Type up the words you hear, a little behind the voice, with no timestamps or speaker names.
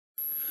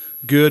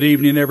Good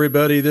evening,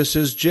 everybody. This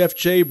is Jeff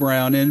J.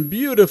 Brown in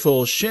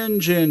beautiful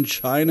Shenzhen,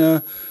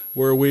 China,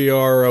 where we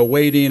are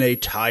awaiting a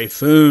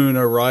typhoon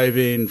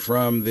arriving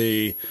from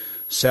the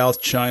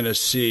South China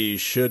Sea.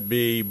 Should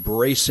be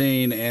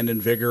bracing and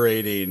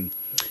invigorating.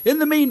 In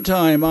the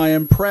meantime, I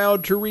am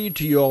proud to read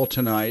to you all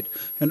tonight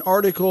an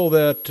article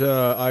that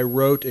I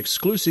wrote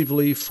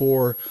exclusively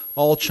for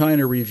All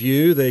China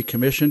Review. They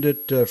commissioned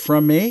it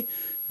from me,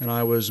 and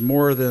I was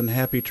more than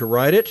happy to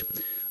write it.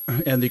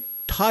 And the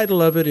title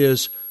of it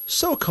is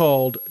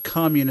So-Called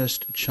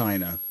Communist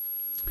China.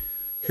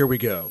 Here we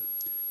go.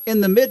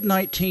 In the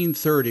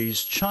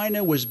mid-1930s,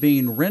 China was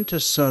being rent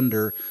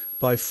asunder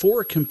by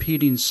four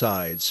competing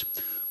sides.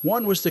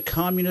 One was the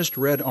Communist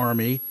Red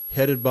Army,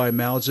 headed by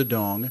Mao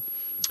Zedong.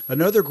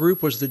 Another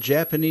group was the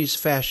Japanese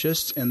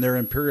fascists and their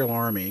imperial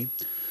army.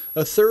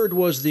 A third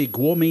was the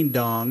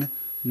Kuomintang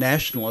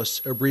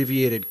nationalists,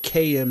 abbreviated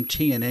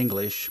KMT in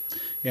English,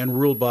 and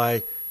ruled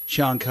by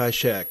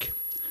Kai-Shek.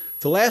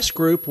 The last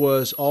group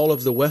was all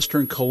of the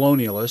Western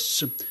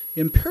colonialists,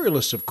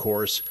 imperialists of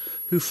course,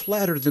 who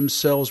flattered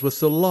themselves with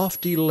the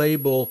lofty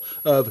label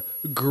of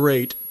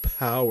great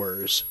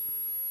powers.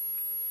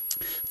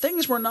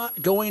 Things were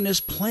not going as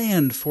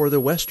planned for the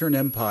Western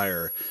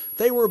Empire.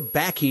 They were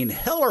backing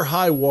hell or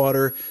high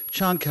water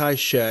Chiang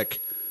Kai-shek,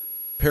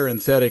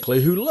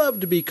 parenthetically, who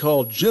loved to be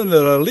called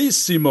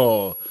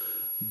Generalissimo,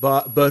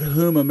 but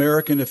whom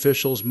American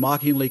officials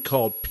mockingly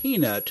called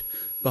Peanut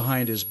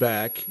behind his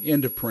back,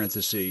 end of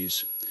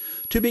parentheses,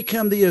 to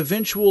become the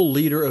eventual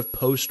leader of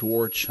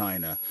post-war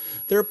China.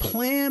 Their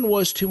plan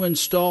was to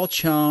install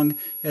Chiang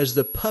as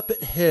the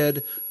puppet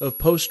head of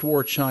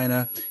post-war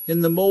China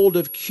in the mold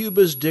of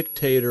Cuba's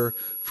dictator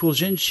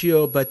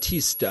Fulgencio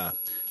Batista,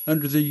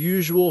 under the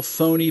usual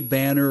phony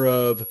banner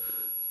of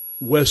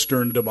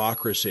Western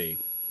democracy.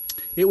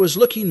 It was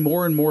looking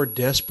more and more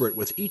desperate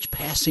with each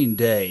passing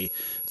day.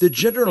 The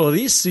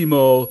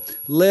Generalissimo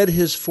led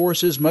his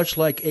forces much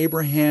like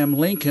Abraham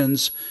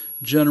Lincoln's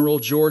General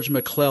George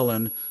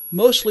McClellan,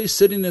 mostly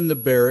sitting in the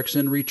barracks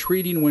and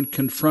retreating when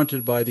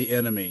confronted by the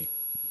enemy.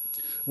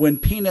 When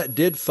Peanut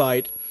did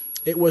fight,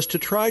 it was to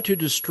try to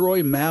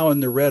destroy Mao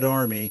and the Red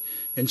Army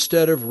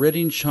instead of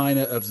ridding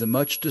China of the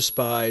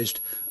much-despised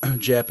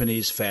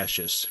Japanese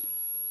fascists.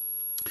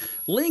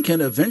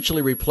 Lincoln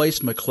eventually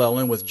replaced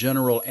McClellan with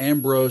General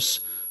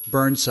Ambrose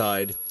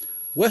Burnside.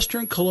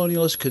 Western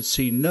colonialists could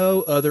see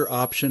no other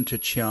option to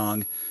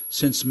Chiang,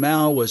 since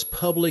Mao was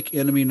public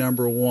enemy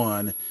number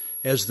one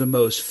as the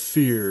most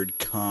feared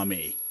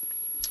commie.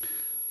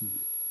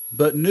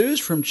 But news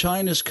from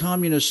China's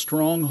communist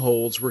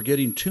strongholds were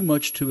getting too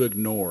much to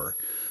ignore.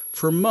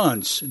 For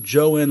months,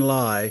 Zhou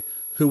Enlai,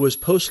 who was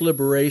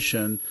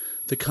post-liberation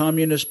the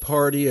Communist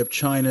Party of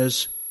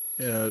China's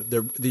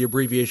the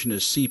abbreviation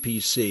is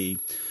CPC,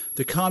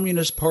 the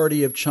Communist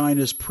Party of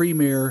China's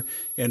premier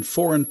and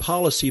foreign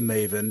policy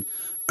maven,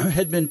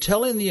 had been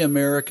telling the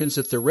Americans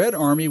that the Red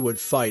Army would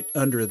fight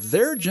under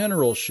their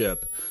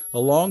generalship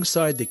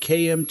alongside the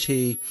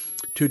KMT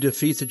to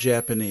defeat the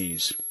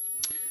Japanese.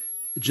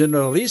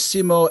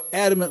 Generalissimo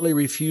adamantly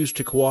refused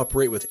to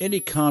cooperate with any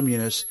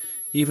communists,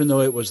 even though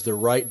it was the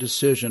right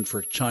decision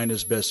for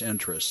China's best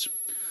interests.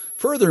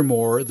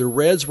 Furthermore, the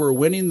Reds were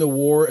winning the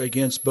war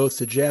against both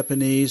the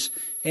Japanese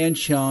and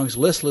Chiang's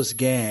listless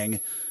gang,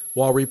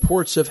 while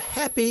reports of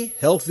happy,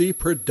 healthy,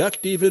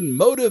 productive, and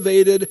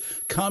motivated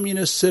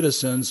communist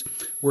citizens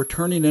were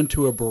turning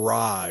into a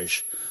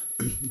barrage.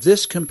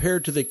 This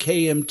compared to the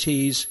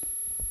KMT's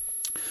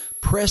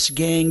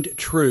press-ganged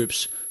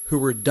troops who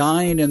were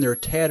dying in their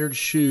tattered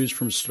shoes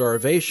from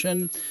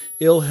starvation,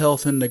 ill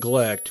health, and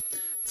neglect,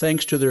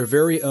 thanks to their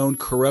very own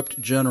corrupt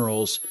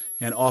generals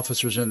and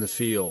officers in the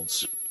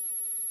fields.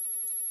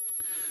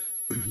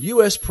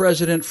 U.S.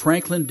 President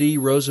Franklin D.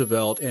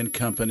 Roosevelt and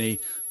company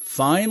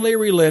finally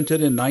relented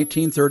in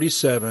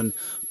 1937,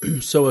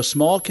 so a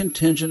small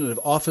contingent of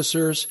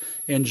officers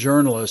and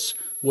journalists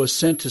was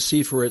sent to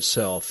see for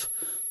itself.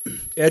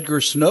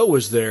 Edgar Snow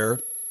was there,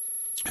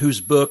 whose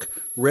book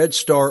Red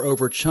Star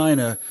Over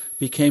China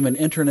became an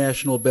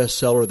international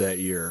bestseller that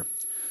year.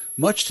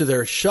 Much to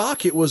their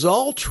shock, it was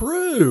all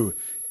true.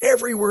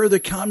 Everywhere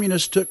the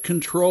communists took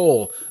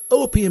control,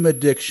 opium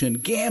addiction,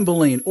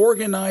 gambling,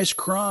 organized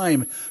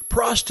crime,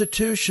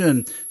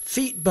 prostitution,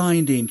 feet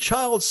binding,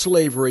 child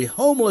slavery,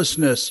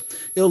 homelessness,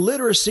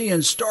 illiteracy,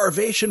 and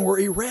starvation were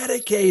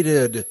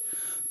eradicated.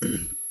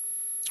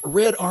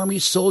 Red Army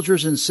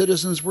soldiers and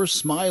citizens were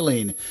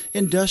smiling,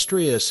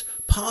 industrious,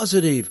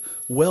 positive,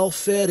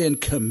 well-fed, and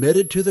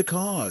committed to the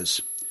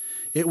cause.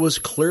 It was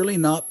clearly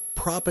not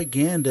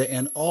propaganda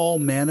and all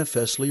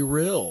manifestly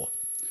real.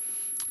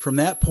 From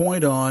that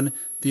point on,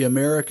 the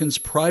Americans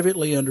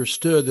privately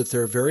understood that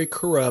their very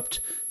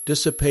corrupt,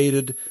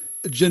 dissipated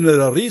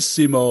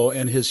Generalissimo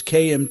and his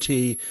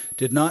KMT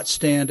did not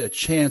stand a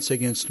chance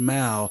against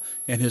Mao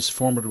and his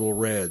formidable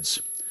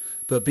Reds.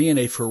 But being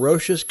a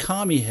ferocious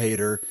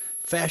commie-hater,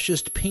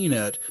 fascist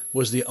Peanut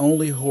was the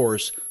only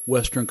horse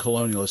Western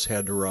colonialists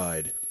had to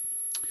ride.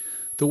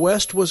 The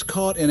West was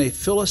caught in a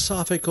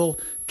philosophical,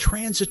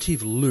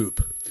 transitive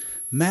loop.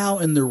 Mao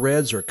and the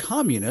Reds are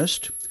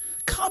communist.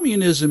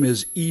 Communism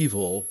is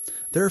evil,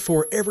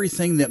 therefore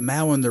everything that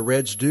Mao and the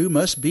Reds do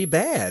must be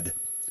bad.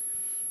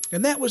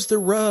 And that was the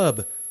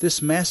rub,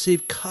 this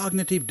massive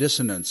cognitive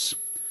dissonance.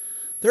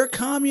 They're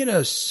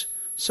communists,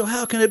 so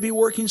how can it be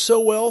working so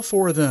well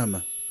for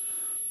them?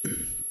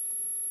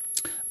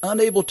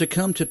 Unable to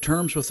come to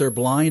terms with their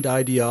blind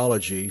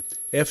ideology,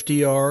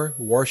 FDR,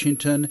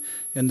 Washington,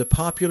 and the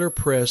popular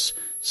press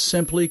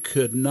simply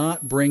could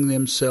not bring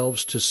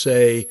themselves to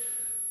say,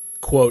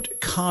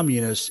 quote,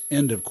 communists,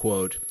 end of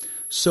quote.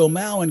 So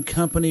Mao and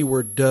company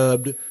were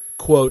dubbed,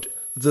 quote,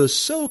 the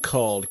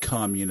so-called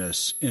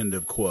communists, end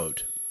of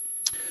quote.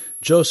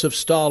 Joseph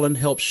Stalin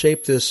helped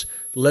shape this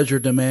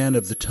legerdemain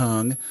of the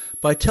tongue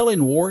by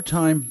telling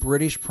wartime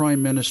British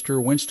Prime Minister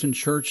Winston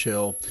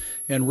Churchill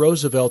and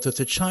Roosevelt that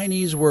the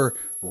Chinese were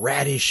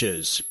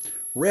radishes,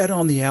 red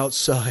on the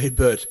outside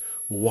but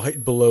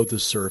white below the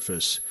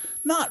surface,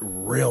 not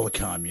real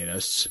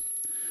communists.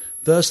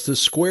 Thus, the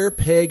square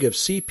peg of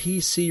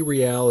CPC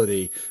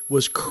reality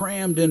was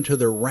crammed into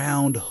the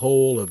round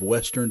hole of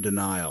Western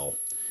denial.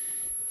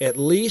 At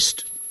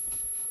least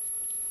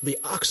the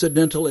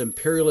Occidental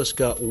imperialists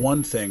got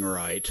one thing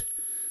right.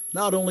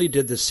 Not only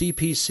did the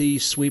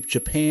CPC sweep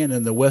Japan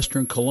and the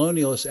Western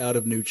colonialists out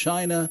of New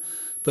China,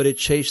 but it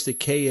chased the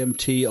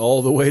KMT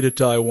all the way to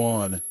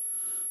Taiwan.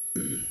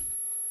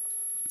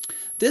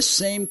 This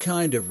same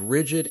kind of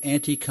rigid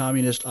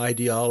anti-communist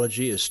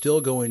ideology is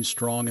still going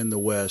strong in the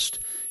West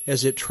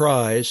as it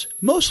tries,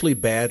 mostly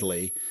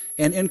badly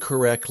and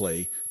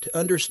incorrectly, to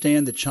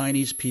understand the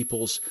Chinese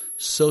people's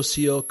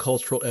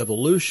socio-cultural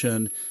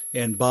evolution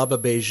and Baba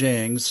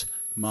Beijing's,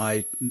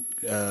 my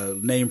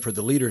name for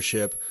the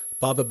leadership,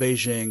 Baba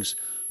Beijing's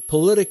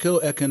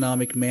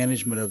politico-economic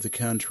management of the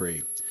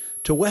country.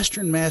 To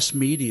Western mass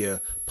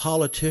media,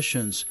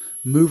 politicians,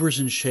 movers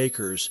and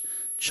shakers,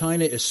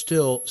 China is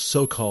still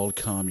so-called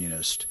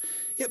communist.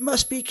 It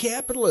must be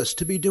capitalist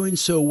to be doing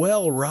so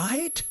well,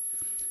 right?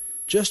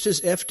 Just as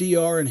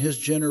FDR and his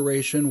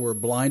generation were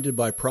blinded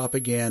by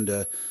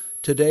propaganda,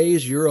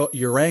 today's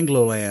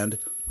Eurangloland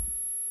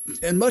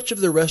and much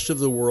of the rest of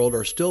the world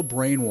are still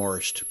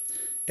brainwashed.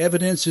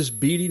 Evidence is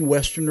beating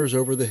Westerners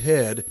over the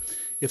head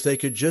if they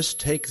could just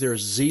take their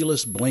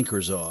zealous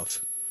blinkers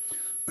off.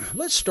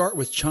 Let's start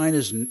with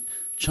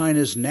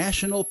China's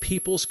National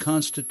People's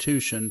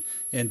Constitution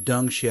and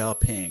Deng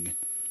Xiaoping.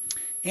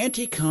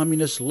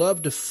 Anti-communists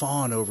love to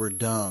fawn over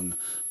Deng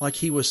like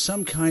he was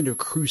some kind of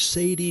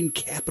crusading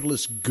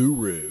capitalist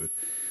guru.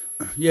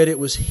 Yet it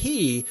was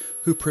he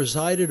who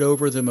presided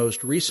over the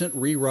most recent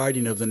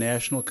rewriting of the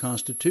National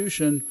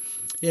Constitution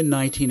in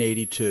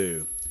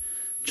 1982.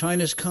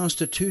 China's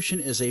constitution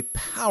is a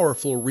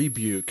powerful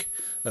rebuke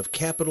of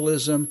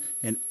capitalism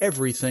and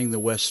everything the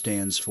West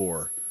stands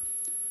for.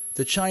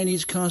 The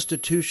Chinese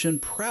constitution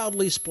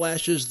proudly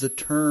splashes the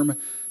term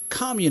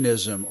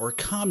communism or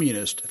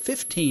communist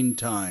 15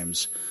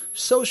 times,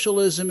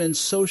 socialism and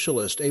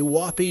socialist a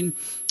whopping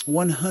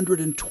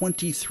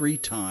 123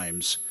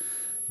 times.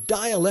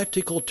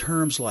 Dialectical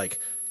terms like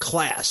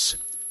class,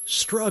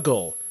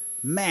 struggle,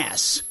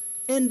 mass,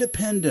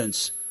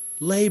 independence,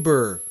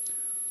 labor,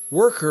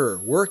 worker,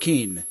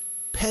 working,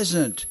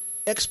 peasant,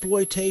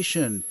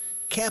 exploitation,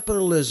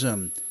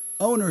 capitalism,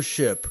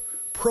 ownership,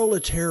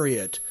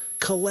 proletariat,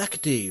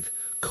 collective,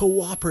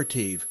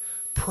 cooperative,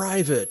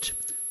 private,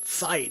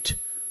 fight,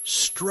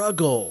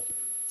 struggle,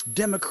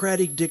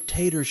 democratic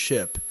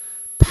dictatorship,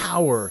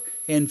 power,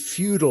 and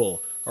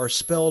feudal are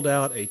spelled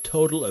out a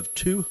total of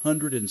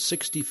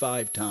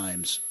 265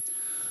 times.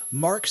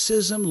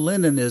 Marxism,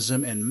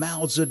 Leninism, and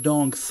Mao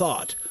Zedong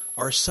thought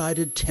are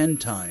cited 10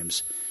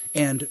 times,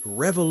 and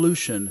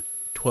revolution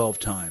 12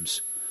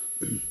 times.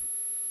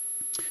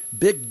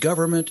 Big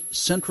government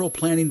central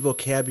planning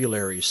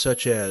vocabulary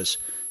such as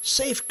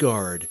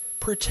safeguard,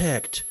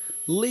 protect,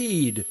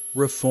 lead,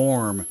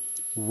 reform,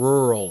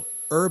 rural,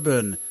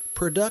 urban,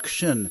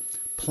 production,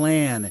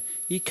 plan,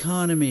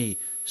 economy,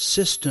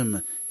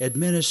 system,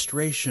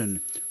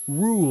 administration,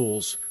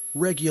 rules,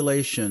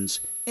 regulations,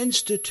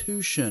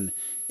 institution,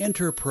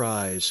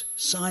 enterprise,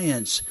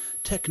 science,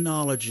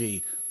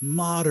 technology,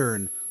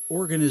 modern,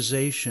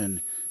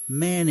 organization,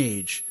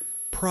 manage,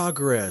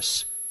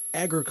 progress,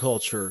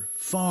 agriculture,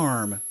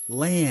 farm,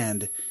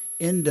 land,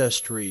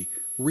 industry,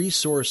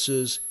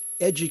 resources,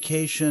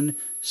 education,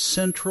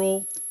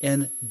 central,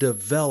 and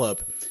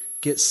develop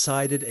get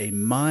cited a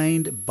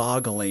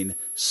mind-boggling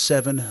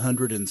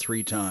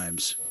 703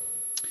 times.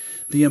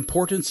 The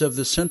importance of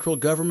the central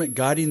government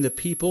guiding the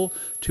people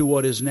to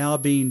what is now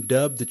being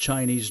dubbed the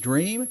Chinese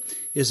dream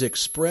is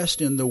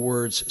expressed in the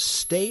words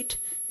state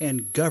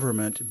and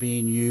government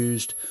being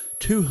used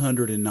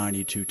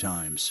 292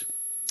 times.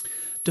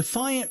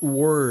 Defiant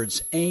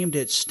words aimed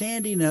at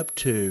standing up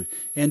to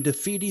and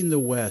defeating the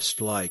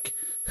West like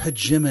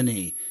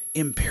hegemony,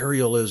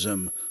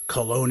 imperialism,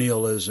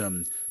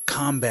 colonialism,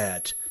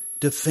 combat,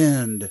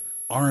 defend,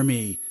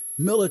 army,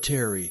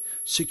 military,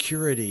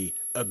 security,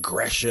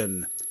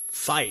 aggression,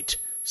 fight,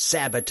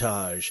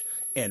 sabotage,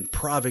 and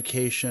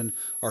provocation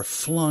are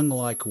flung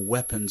like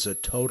weapons a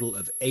total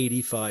of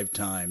 85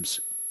 times.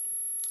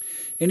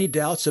 Any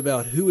doubts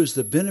about who is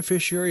the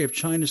beneficiary of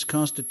China's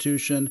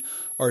constitution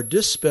are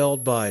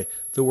dispelled by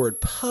the word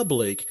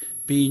public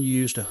being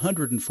used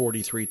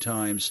 143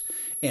 times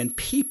and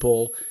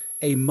people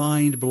a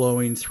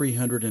mind-blowing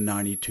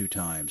 392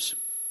 times.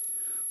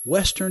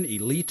 Western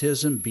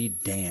elitism be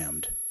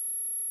damned.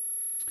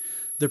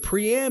 The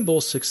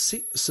preamble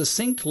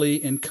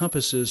succinctly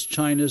encompasses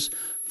China's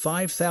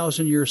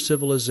 5,000-year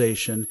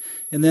civilization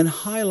and then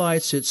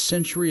highlights its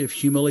century of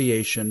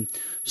humiliation,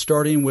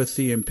 starting with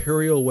the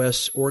Imperial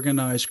West's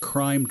organized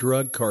crime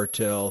drug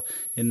cartel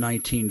in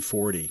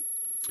 1940.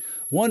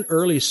 One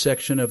early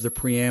section of the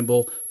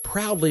preamble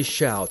proudly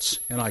shouts,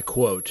 and I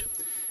quote,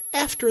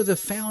 "After the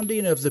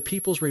founding of the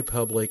People's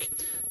Republic,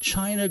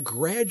 China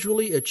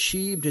gradually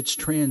achieved its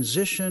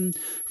transition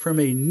from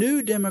a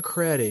new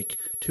democratic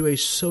to a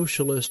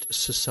socialist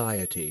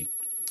society.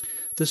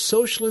 The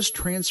socialist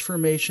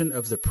transformation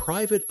of the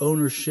private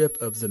ownership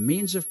of the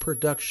means of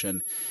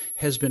production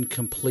has been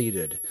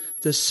completed.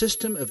 The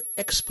system of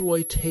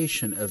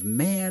exploitation of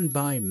man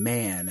by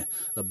man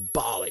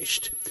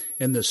abolished,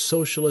 and the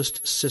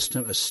socialist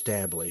system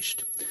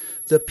established.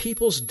 The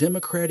people's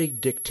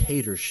democratic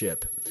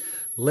dictatorship,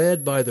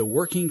 led by the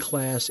working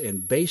class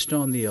and based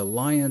on the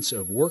alliance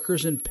of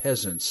workers and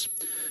peasants,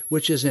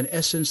 which is in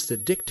essence the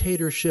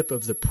dictatorship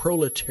of the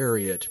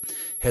proletariat,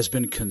 has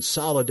been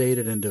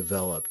consolidated and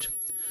developed.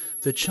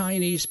 The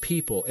Chinese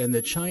people and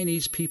the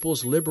Chinese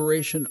People's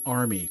Liberation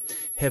Army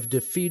have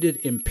defeated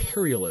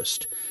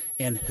imperialist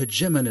and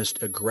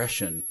hegemonist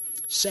aggression,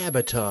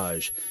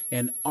 sabotage,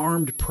 and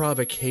armed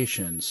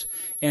provocations,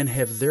 and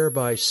have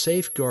thereby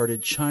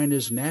safeguarded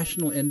China's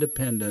national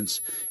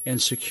independence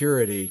and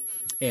security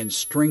and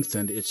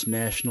strengthened its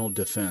national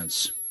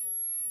defense."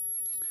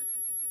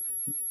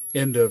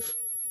 End of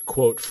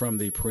quote from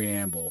the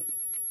preamble.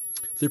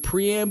 The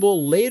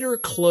preamble later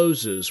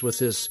closes with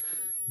this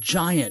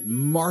giant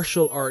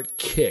martial art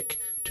kick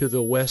to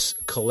the West's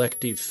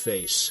collective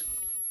face.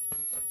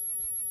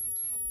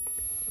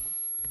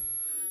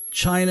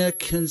 China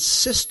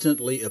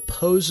consistently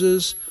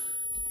opposes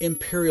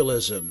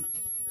imperialism,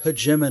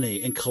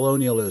 hegemony, and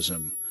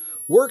colonialism,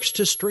 works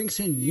to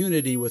strengthen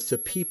unity with the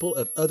people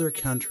of other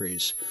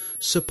countries,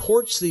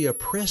 supports the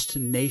oppressed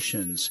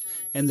nations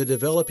and the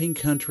developing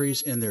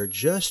countries in their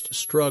just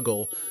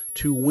struggle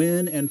to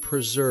win and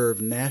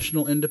preserve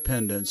national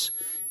independence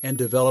and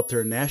develop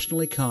their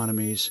national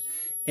economies,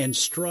 and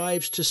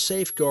strives to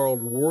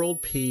safeguard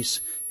world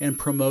peace and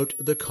promote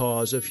the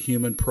cause of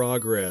human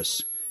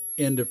progress.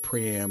 End of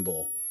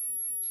preamble.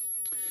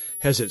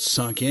 Has it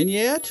sunk in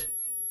yet?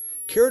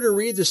 Care to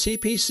read the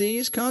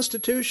CPC's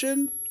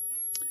Constitution?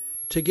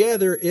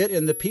 Together, it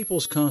and the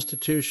People's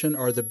Constitution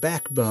are the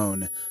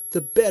backbone,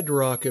 the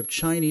bedrock of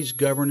Chinese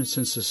governance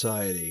and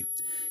society,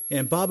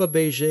 and Baba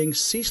Beijing's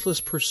ceaseless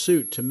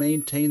pursuit to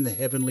maintain the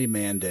heavenly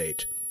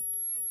mandate.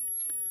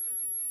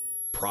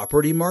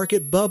 Property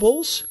market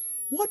bubbles?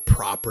 What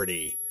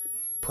property?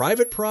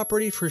 Private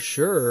property for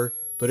sure,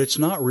 but it's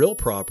not real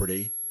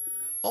property.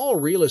 All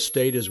real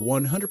estate is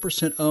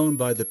 100% owned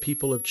by the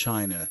people of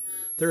China.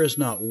 There is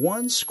not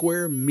 1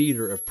 square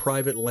meter of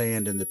private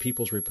land in the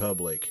People's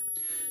Republic.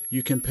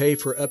 You can pay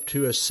for up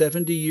to a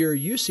 70-year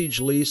usage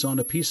lease on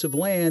a piece of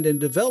land and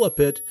develop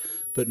it,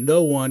 but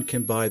no one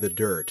can buy the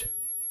dirt.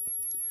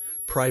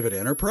 Private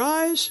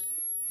enterprise?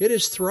 It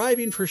is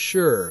thriving for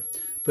sure,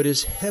 but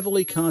is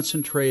heavily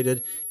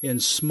concentrated in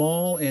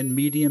small and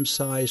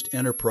medium-sized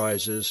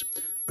enterprises,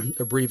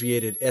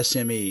 abbreviated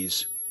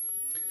SMEs,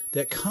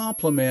 that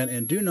complement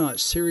and do not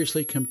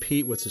seriously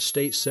compete with the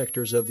state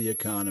sectors of the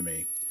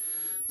economy.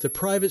 The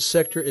private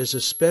sector is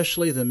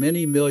especially the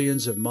many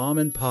millions of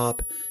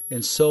mom-and-pop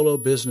and solo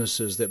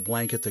businesses that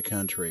blanket the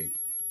country.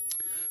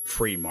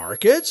 Free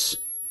markets?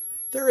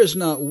 There is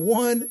not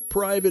 1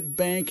 private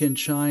bank in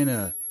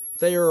China.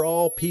 They are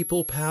all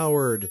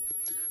people-powered.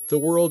 The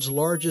world's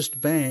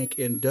largest bank,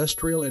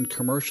 Industrial and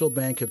Commercial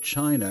Bank of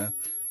China,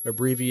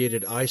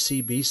 abbreviated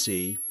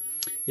ICBC,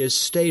 is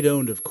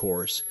state-owned, of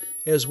course,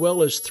 as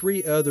well as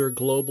 3 other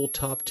global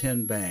top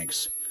 10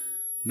 banks.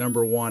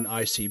 Number 1,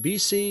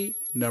 ICBC.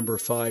 Number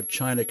 5,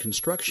 China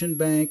Construction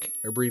Bank,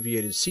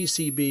 abbreviated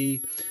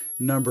CCB.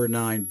 Number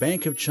 9,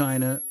 Bank of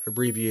China,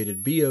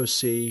 abbreviated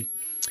BOC.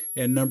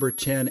 And number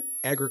 10,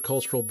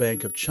 Agricultural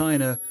Bank of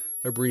China,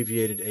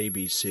 abbreviated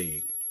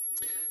ABC.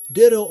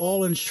 Ditto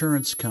all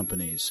insurance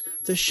companies,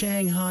 the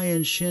Shanghai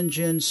and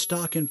Shenzhen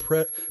stock and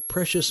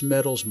precious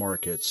metals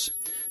markets.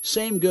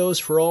 Same goes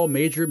for all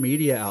major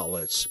media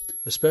outlets,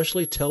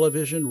 especially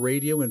television,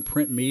 radio, and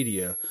print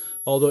media,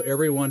 although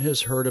everyone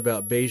has heard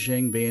about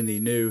Beijing being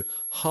the new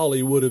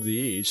Hollywood of the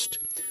East,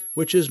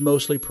 which is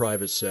mostly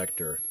private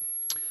sector.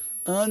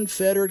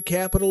 Unfettered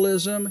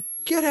capitalism?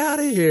 Get out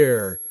of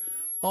here!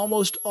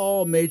 Almost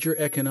all major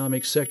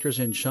economic sectors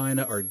in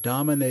China are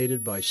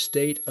dominated by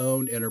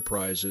state-owned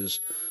enterprises,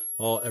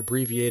 all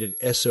abbreviated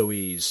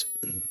SOEs.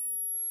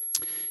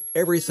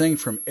 Everything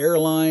from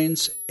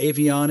airlines,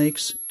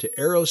 avionics, to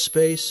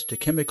aerospace, to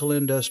chemical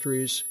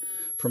industries,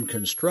 from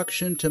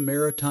construction to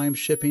maritime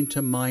shipping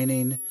to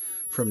mining,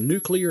 from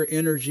nuclear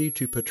energy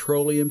to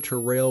petroleum to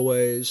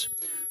railways,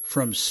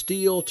 From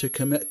steel to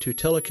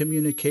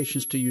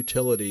telecommunications to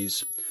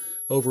utilities,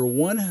 over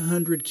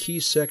 100 key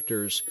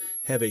sectors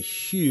have a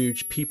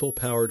huge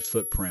people-powered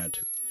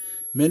footprint.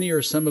 Many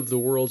are some of the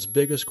world's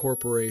biggest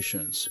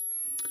corporations.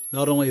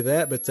 Not only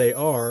that, but they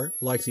are,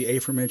 like the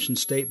aforementioned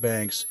state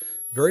banks,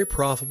 very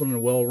profitable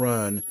and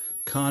well-run,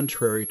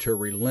 contrary to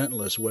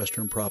relentless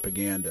Western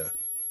propaganda.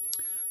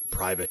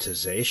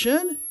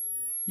 Privatization?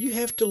 You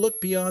have to look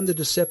beyond the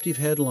deceptive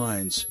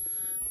headlines.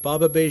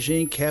 Baba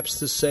Beijing caps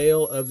the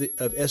sale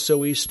of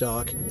SOE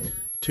stock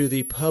to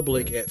the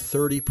public at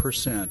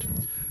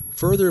 30%.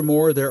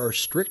 Furthermore, there are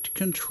strict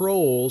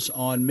controls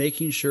on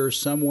making sure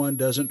someone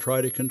doesn't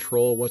try to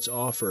control what's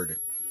offered.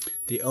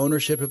 The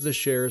ownership of the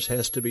shares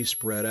has to be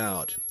spread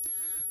out.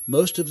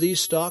 Most of these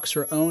stocks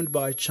are owned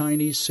by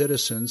Chinese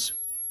citizens,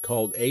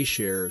 called A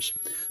shares,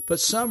 but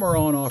some are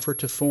on offer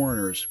to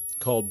foreigners,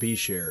 called B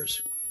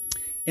shares.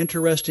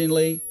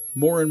 Interestingly,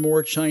 more and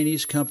more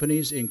Chinese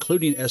companies,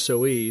 including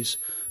SOEs,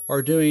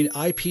 are doing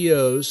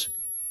IPOs,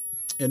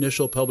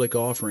 initial public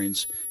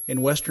offerings,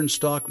 in Western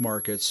stock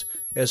markets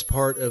as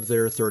part of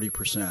their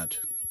 30%.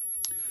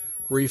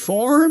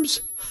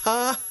 Reforms?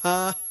 Ha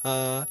ha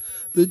ha.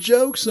 The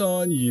joke's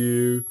on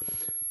you.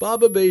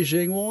 Baba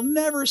Beijing will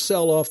never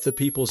sell off the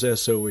people's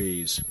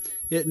SOEs.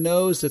 It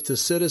knows that the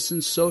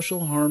citizens'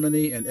 social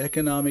harmony and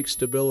economic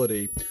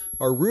stability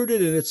are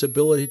rooted in its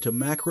ability to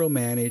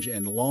macro-manage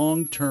and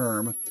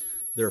long-term,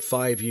 their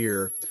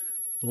 5-year,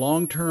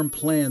 long-term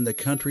plan the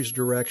country's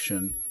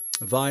direction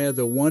via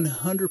the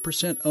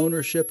 100%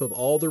 ownership of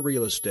all the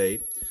real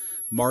estate,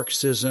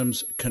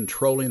 Marxism's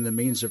controlling the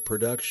means of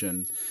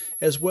production,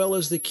 as well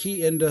as the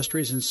key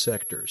industries and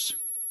sectors.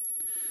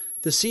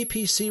 The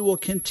CPC will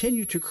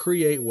continue to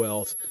create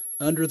wealth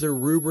under the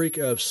rubric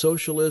of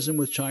socialism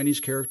with Chinese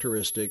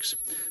characteristics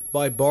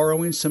by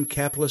borrowing some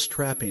capitalist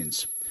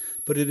trappings,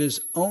 but it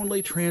is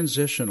only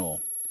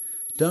transitional.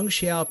 Deng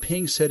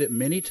Xiaoping said it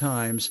many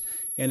times,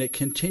 and it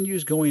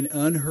continues going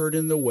unheard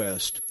in the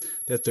West,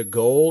 that the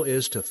goal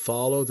is to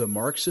follow the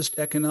Marxist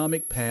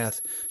economic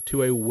path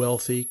to a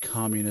wealthy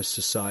communist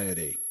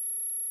society.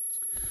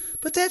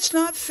 But that's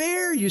not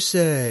fair, you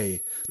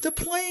say. The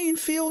playing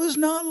field is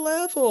not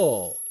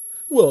level.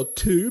 Well,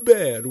 too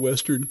bad,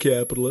 Western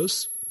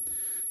capitalists.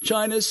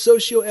 China's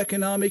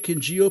socioeconomic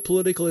and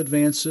geopolitical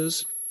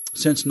advances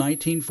since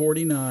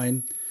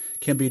 1949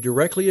 can be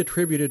directly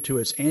attributed to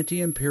its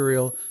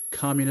anti-imperial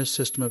communist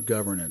system of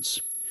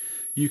governance.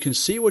 You can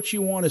see what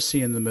you want to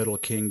see in the Middle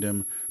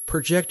Kingdom,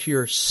 project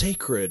your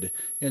sacred,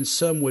 and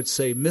some would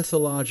say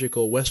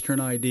mythological Western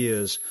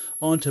ideas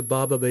onto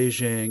Baba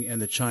Beijing and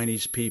the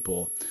Chinese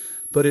people,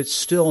 but it's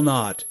still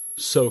not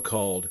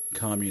so-called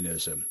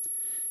communism.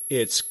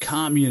 It's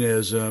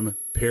communism,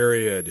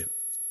 period.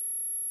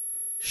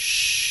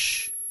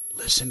 Shh,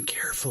 listen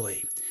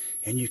carefully,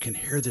 and you can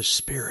hear the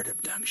spirit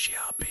of Deng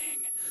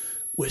Xiaoping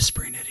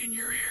whispering it in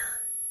your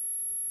ear.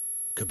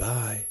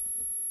 Goodbye.